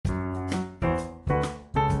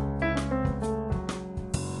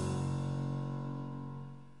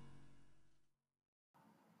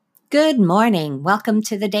Good morning. Welcome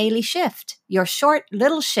to the Daily Shift, your short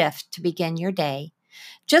little shift to begin your day.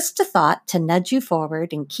 Just a thought to nudge you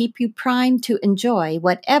forward and keep you primed to enjoy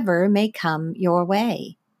whatever may come your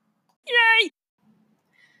way. Yay!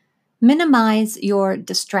 Minimize your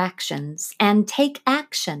distractions and take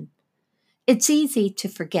action. It's easy to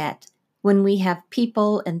forget when we have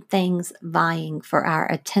people and things vying for our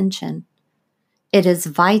attention. It is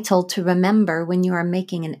vital to remember when you are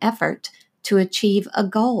making an effort to achieve a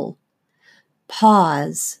goal.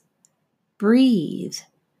 Pause, breathe,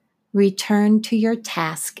 return to your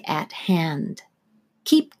task at hand.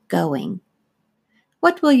 Keep going.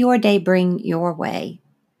 What will your day bring your way?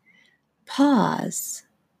 Pause,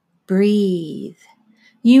 breathe.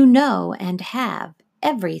 You know and have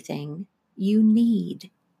everything you need.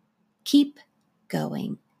 Keep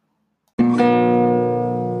going.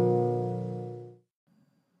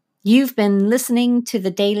 You've been listening to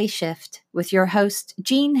The Daily Shift with your host,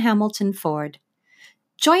 Jean Hamilton Ford.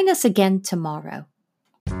 Join us again tomorrow